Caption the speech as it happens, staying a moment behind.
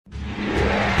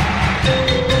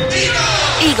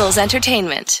Eagles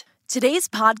Entertainment. Today's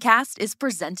podcast is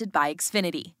presented by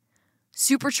Xfinity.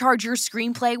 Supercharge your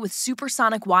screenplay with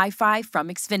supersonic Wi-Fi from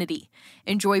Xfinity.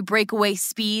 Enjoy breakaway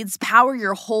speeds, power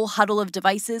your whole huddle of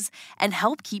devices, and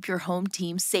help keep your home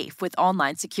team safe with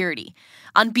online security.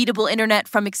 Unbeatable internet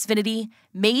from Xfinity,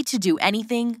 made to do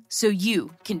anything so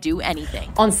you can do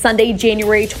anything. On Sunday,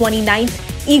 January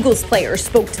 29th, Eagles players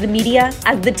spoke to the media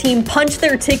as the team punched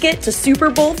their ticket to Super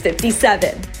Bowl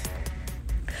 57.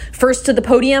 First to the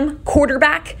podium,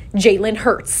 quarterback Jalen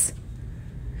Hurts.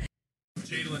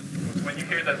 Jalen, when you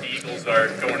hear that the Eagles are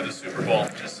going to the Super Bowl,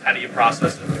 just how do you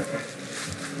process it?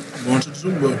 Going to the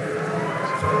Super Bowl. What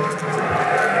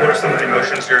are some of the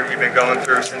emotions you've been going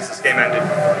through since this game ended?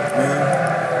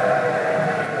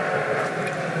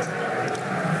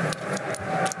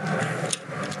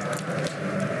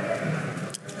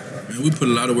 Man, we put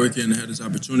a lot of work in to have this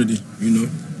opportunity, you know.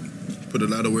 Put a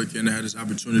lot of work in to have this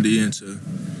opportunity and to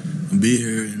be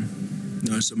here. And, you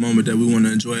know, it's a moment that we want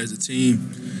to enjoy as a team.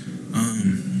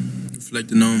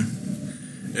 Reflecting on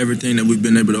everything that we've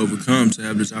been able to overcome to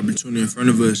have this opportunity in front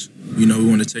of us. You know, we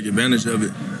want to take advantage of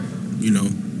it. You know,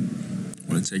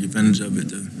 want to take advantage of it.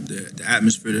 The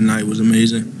atmosphere tonight was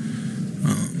amazing.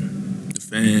 The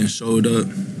fans showed up.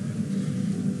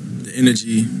 The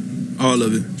energy, all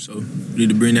of it. So we need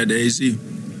to bring that to AZ. Do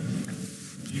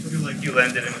you feel like you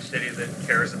landed in a city that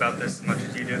cares about this as much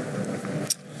as you do?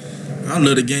 I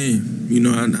love the game. You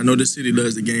know, I know the city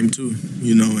loves the game too.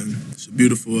 You know, and it's a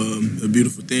beautiful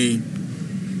thing.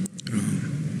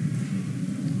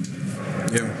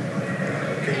 Yeah.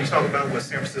 Can you talk about what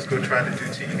San Francisco tried to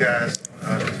do to you guys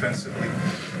defensively?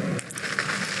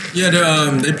 Yeah,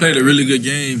 they played a really good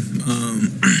game.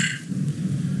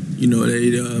 You know,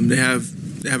 they have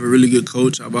a really good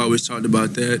coach. I've always talked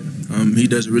about that. He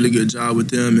does a really good job with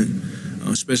them, and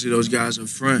especially those guys up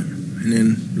front. And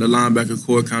then the linebacker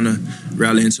core kind of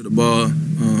rallied into the ball.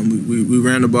 We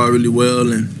ran the ball really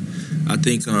well, and I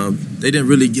think they didn't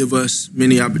really give us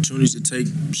many opportunities to take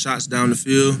shots down the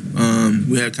field.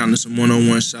 We had kind of some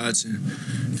one-on-one shots and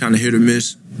kind of hit or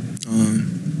miss.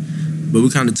 But we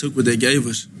kind of took what they gave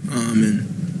us, and,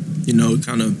 you know, it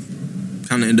kind of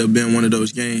ended up being one of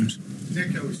those games.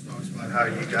 Nick always talks about how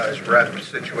you guys rep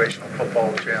situational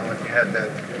football, Jalen. You had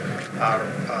that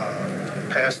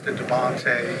pass to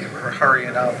Devontae, you were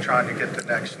hurrying up, trying to get the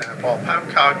next snap off. How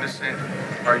cognizant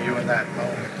are you in that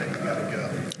moment that you got to go?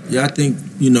 Yeah, I think,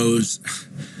 you know,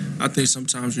 I think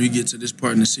sometimes when you get to this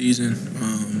part in the season,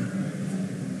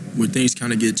 where things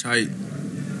kind of get tight,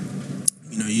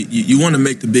 you know, you want to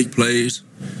make the big plays.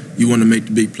 You want to make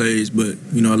the big plays, but,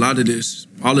 you know,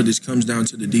 all of this comes down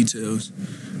to the details,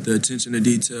 the attention to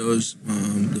details,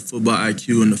 the football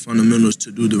IQ and the fundamentals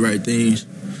to do the right things.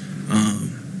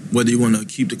 Whether you want to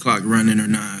keep the clock running or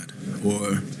not,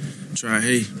 or try,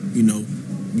 hey, you know,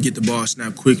 get the ball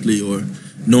snapped quickly, or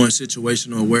knowing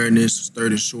situational awareness,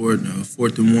 third and short,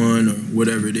 fourth and one, or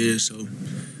whatever it is. So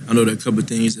I know there are a couple of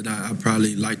things that I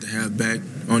probably like to have back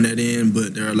on that end,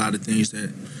 but there are a lot of things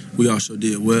that we also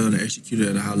did well and executed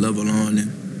at a high level on.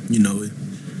 And, you know,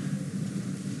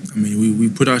 we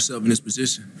put ourselves in this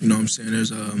position. You know what I'm saying?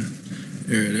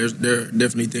 There are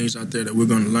definitely things out there that we're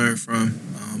going to learn from,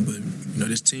 but, you know,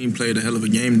 this team played a hell of a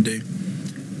game today.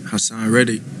 Haason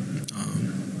Reddick,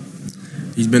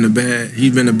 he's been a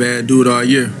bad dude all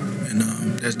year, and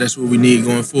that's what we need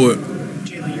going forward.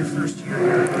 Jalen, your first year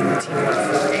here, the team won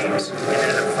 4 games and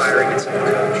ended up firing its own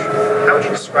coach. How would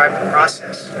you describe the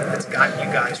process that's gotten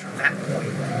you guys from that point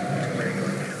to where you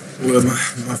are now? Well,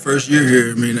 my first year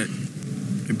here, I mean,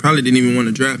 they probably didn't even want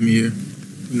to draft me here.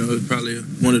 You know, it's probably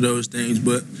one of those things,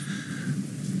 but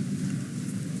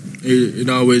it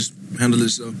always handles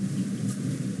itself.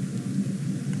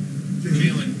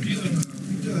 Jalen,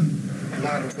 you've done a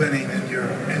lot of winning in your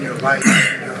life,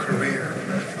 in your career.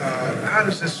 How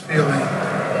does this feeling,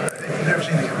 you've never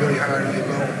seen it get really high or really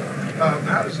low,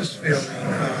 how does this feeling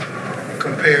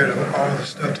compare to all the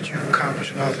stuff that you've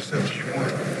accomplished and all the stuff that you've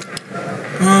won?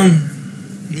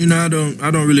 You know, I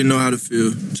don't really know how to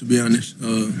feel, to be honest.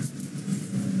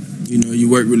 You know, you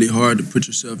work really hard to put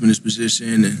yourself in this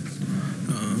position, and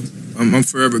I'm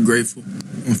forever grateful.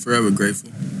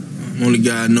 Only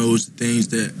God knows the things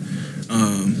that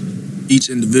each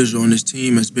individual on this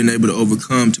team has been able to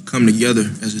overcome to come together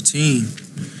as a team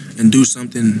and do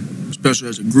something special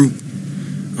as a group.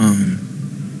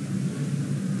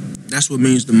 That's what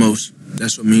means the most.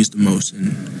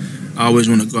 And I always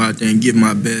want to go out there and give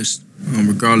my best,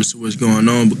 regardless of what's going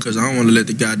on, because I don't want to let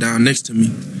the guy down next to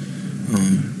me.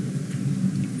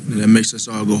 That makes us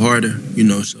all go harder, you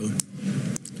know. So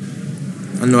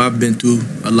I know I've been through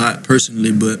a lot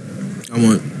personally, but I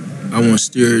want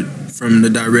steered from the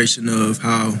direction of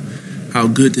how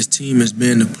good this team has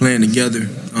been of playing together,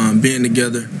 being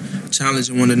together,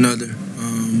 challenging one another.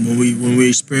 When we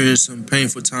experience some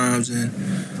painful times and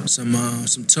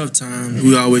some tough times,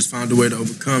 we always find a way to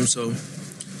overcome. So,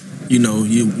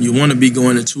 you want to be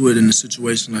going into it in a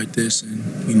situation like this,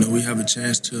 and we have a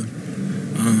chance to,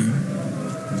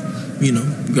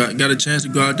 got a chance to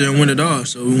go out there and win it all.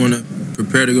 So we want to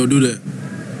prepare to go do that.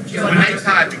 When they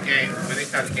tied the game with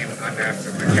after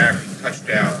McCaffrey's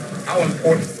touchdown, how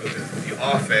important was it for the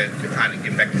offense to kind of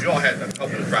get back? Because you all had a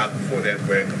couple of drives before that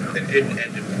where they didn't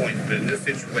end in points, but in this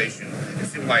situation, it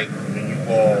seemed like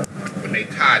when they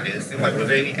tied it seemed like was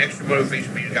there any extra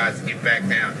motivation for you guys to get back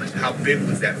down? How big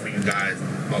was that for you guys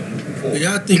moving forward?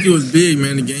 Yeah, I think it was big,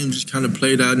 man. The game just kind of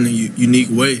played out in a unique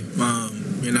way,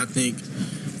 and I think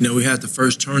we had the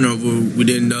first turnover. We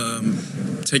didn't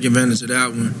take advantage of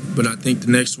that one, but I think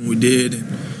the next one we did, and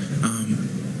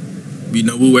we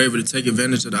were able to take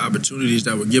advantage of the opportunities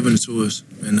that were given to us.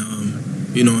 And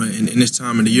in this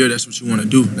time of the year, that's what you want to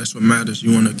do. That's what matters.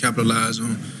 You want to capitalize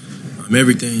on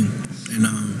everything. And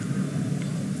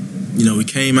we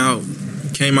came out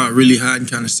really hot and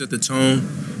kind of set the tone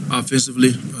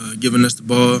offensively, giving us the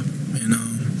ball, and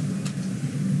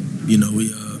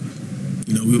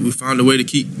we found a way to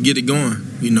get it going.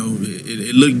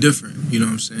 It looked different. You know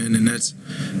what I'm saying? And that's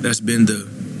been the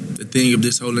thing of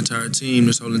this whole entire team,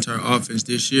 this whole entire offense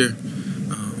this year.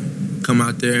 Come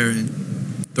out there and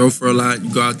throw for a lot. You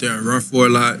go out there and run for a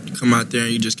lot. You come out there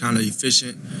and you're just kind of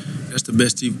efficient. That's the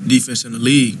best defense in the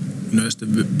league. That's the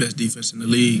best defense in the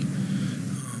league.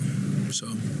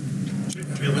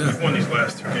 You've won these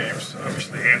last two games,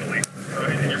 obviously handily. In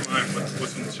your mind,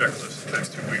 what's in the checklist the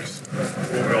next 2 weeks?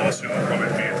 What we all assume will probably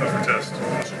be a tougher test in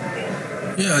the Super Bowl.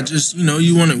 Yeah, just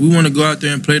we want to go out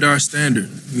there and play to our standard.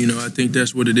 I think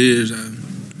that's what it is.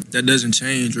 That doesn't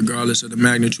change regardless of the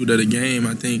magnitude of the game.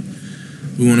 I think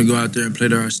we want to go out there and play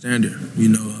to our standard.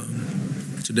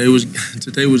 Today was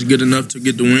good enough to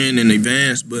get the win and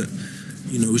advance, but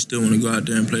we still want to go out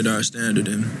there and play to our standard.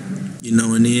 And in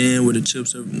the end,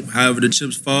 however the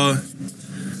chips fall,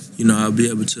 I'll be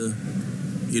able to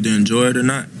either enjoy it or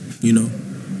not. You're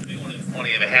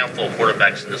only have a handful of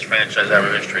quarterbacks in this franchise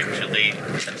ever history to lead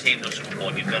a team to a Super Bowl.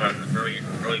 And you've done it in the very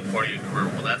early part of your career.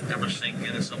 Will that ever sink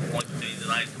in at some point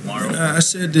tonight, tomorrow? I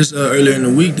said this earlier in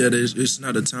the week that it's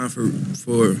not a time for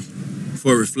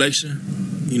reflection.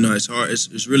 It's hard.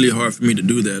 It's really hard for me to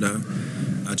do that.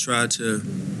 I try to,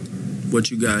 what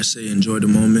you guys say, enjoy the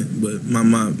moment, but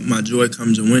my joy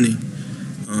comes in winning.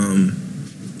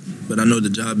 But I know the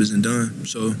job isn't done,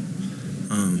 so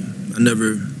I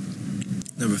never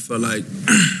felt like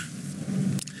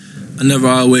I never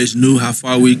always knew how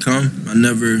far we'd come. I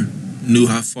never knew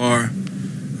how far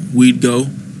we'd go,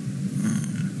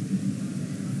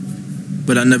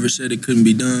 but I never said it couldn't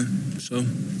be done. So.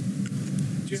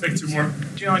 Take two more.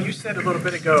 John, you said a little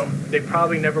bit ago they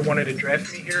probably never wanted to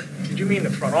draft me here. Did you mean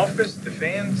the front office, the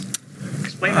fans?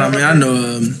 Explain that. I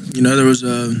know. There was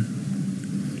a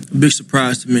big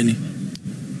surprise to many.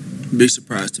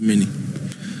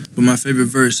 But my favorite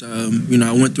verse, I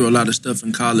went through a lot of stuff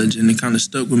in college, and it kind of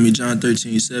stuck with me. John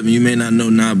 13:7. You may not know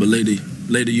now, but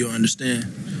later you'll understand.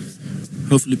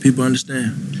 Hopefully, people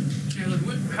understand.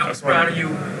 Jalen, how proud are you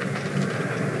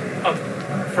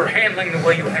for handling the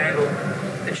way you handled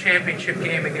the championship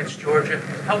game against Georgia?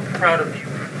 How proud of you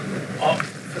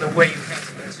for the way you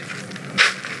handled that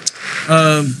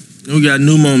situation? We got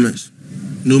new moments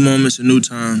and new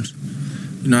times.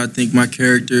 I think my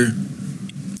character,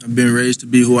 I've been raised to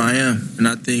be who I am, and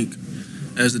I think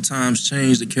as the times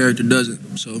change, the character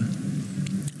doesn't. So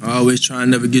I always try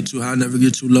and never get too high, never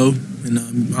get too low, and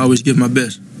I always give my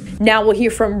best. Now we'll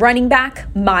hear from running back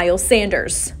Miles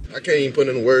Sanders. I can't even put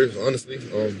into words, honestly. It's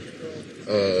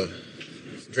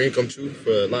a dream come true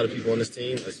for a lot of people on this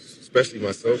team, especially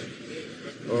myself.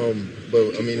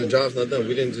 But the job's not done.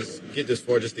 We didn't just get this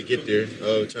far just to get there.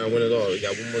 We're trying to win it all. We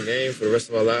got one more game for the rest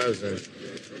of our lives and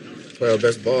play our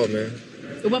best ball, man.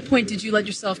 At what point did you let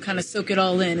yourself kind of soak it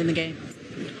all in the game?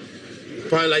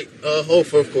 Probably whole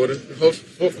fourth quarter.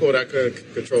 Fourth quarter, I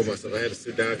couldn't control myself. I had to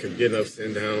sit down, kept getting up,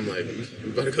 sitting down. I'm like, we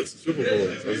about to go to the Super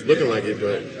Bowl. So it's looking like it,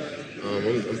 but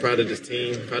I'm proud of this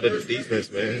team, proud of the defense,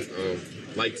 man.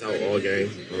 Lights out all game.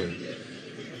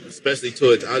 Especially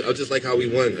to it, I just like how we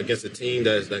won against a team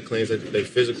that claims that they're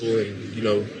physical and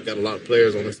got a lot of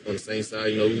players on the same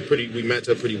side. We match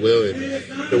up pretty well, and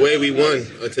the way we won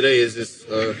today is just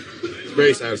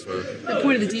very satisfying. The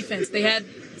point of the defense, they had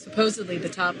supposedly the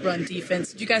top run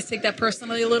defense. Did you guys take that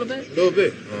personally a little bit? A little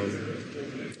bit.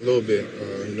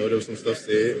 There was some stuff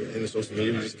said in the social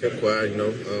media. We just kept quiet, and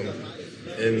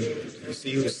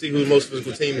You see who the most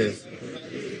physical team is.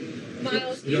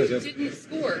 Miles, you didn't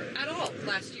score at all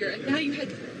last year, and now you had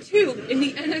 2 in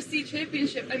the NFC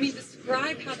Championship. I mean,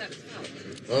 describe how that felt.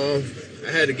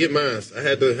 I had to get mine. I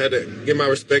had to get my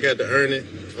respect. I had to earn it.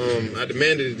 I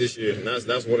demanded it this year, and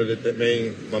that's one of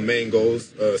my main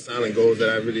goals, silent goals that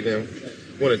I really didn't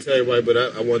want to tell everybody, but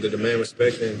I wanted to demand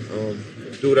respect and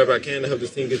do whatever I can to help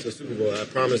this team get to a Super Bowl. I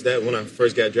promised that when I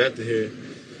first got drafted here,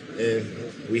 and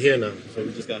we here now, so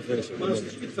we just got to finish it. Miles,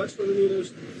 did you get touched on any of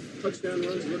those touchdown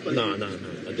runs? No, I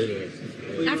didn't.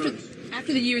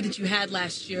 After the year that you had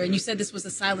last year, and you said this was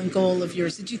a silent goal of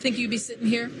yours, did you think you'd be sitting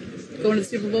here going to the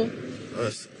Super Bowl?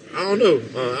 I don't know.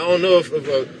 I don't know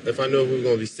if I knew we were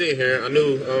going to be sitting here. I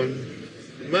knew,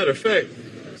 matter of fact,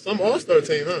 some All-Star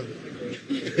team, huh?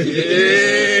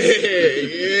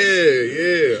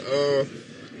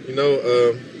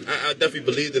 I definitely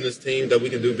believed in this team that we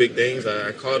can do big things.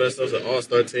 I called ourselves an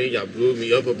all-star team. Y'all blew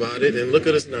me up about it, and look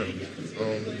at us now.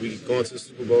 We going to the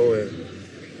Super Bowl, and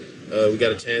we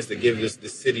got a chance to give this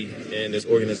city and this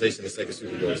organization a second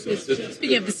Super Bowl. So,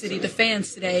 speaking of the city, the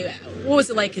fans today, what was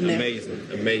it like in there?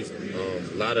 Amazing.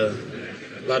 A lot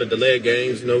of delayed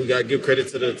games. We got to give credit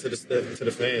to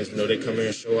the fans. They come here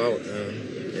and show out,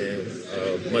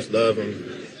 and much love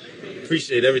and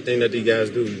appreciate everything that these guys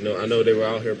do. I know they were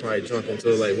out here probably drunk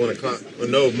until like 1 o'clock, or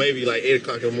no, maybe like 8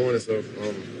 o'clock in the morning. So,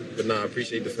 but I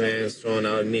appreciate the fans showing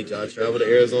out. And need y'all travel to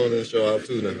Arizona and show out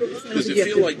too now. Does it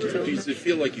feel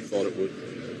like you thought it would?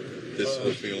 This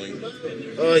whole feeling?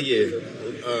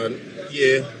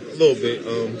 Yeah, a little bit.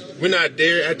 We're not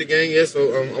there at the game yet,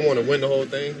 so I want to win the whole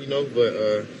thing, but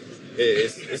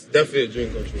it's definitely a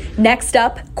dream come true. Next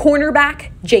up,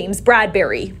 cornerback James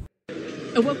Bradberry.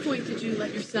 At what point did you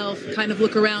let yourself kind of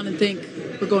look around and think,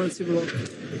 we're going to the Super Bowl?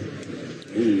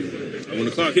 When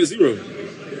the clock hit 0,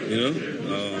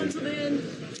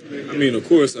 I mean, of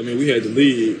course, we had the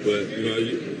lead, but,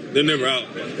 they're never out.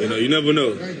 You never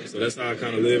know. So that's how I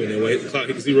kind of live. And then when the clock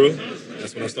hit 0,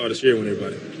 that's when I started sharing with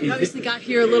everybody. You obviously got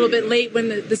here a little bit late when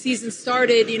the season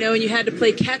started, and you had to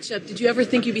play catch-up. Did you ever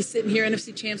think you'd be sitting here,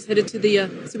 NFC champs, headed to the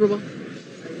Super Bowl?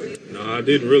 No, I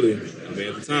didn't really.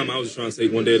 At the time, I was just trying to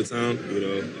take one day at a time,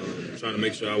 trying to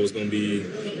make sure I was going to be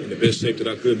in the best shape that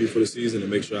I could be for the season and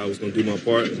make sure I was going to do my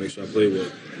part and make sure I played well.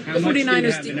 How much do you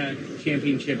have in a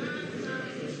championship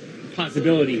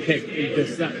possibility pick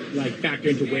factor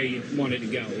into where you wanted to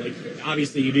go?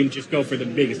 Obviously, you didn't just go for the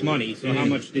biggest money, so how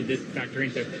much did this factor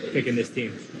into picking this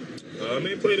team?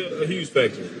 It played a huge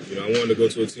factor. I wanted to go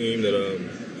to a team that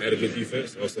had a good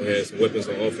defense, also had some weapons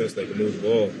on offense that could move the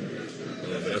ball.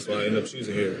 That's why I ended up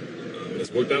choosing here.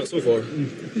 It's worked out so far.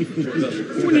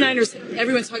 49ers,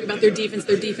 everyone's talking about their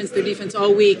defense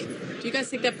all week. Do you guys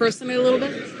take that personally a little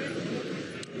bit?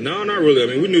 No, not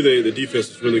really. We knew the defense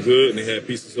was really good and they had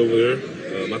pieces over there.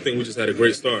 I think we just had a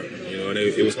great start, and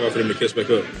it was hard for them to catch back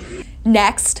up.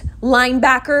 Next,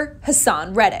 linebacker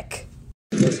Hassan Reddick.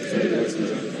 Now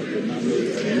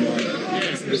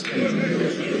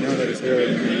that it's here,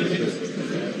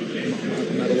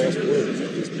 I'm at a loss for words.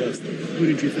 Who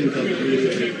did you think of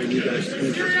immediately when you guys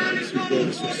went to the Super Bowl?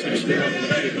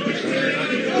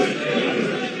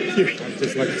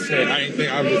 Just like I said, I didn't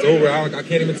think I was over. I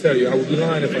can't even tell you. I would be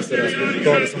lying if I said I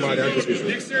thought of somebody. I just was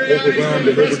overwhelmed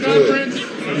and overjoyed.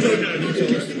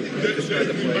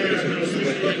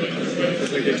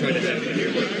 It's like they tried to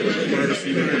wide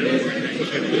receiver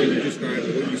and describe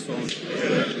what you saw.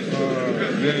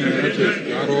 Man, I just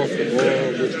got off the ball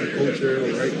with the coach,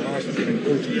 right? Washington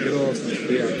coaching, get off since the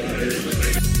day I got here.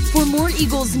 For more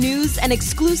Eagles news and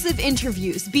exclusive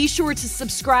interviews, be sure to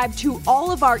subscribe to all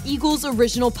of our Eagles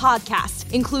original podcasts,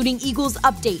 including Eagles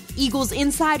Update, Eagles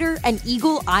Insider, and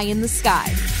Eagle Eye in the Sky.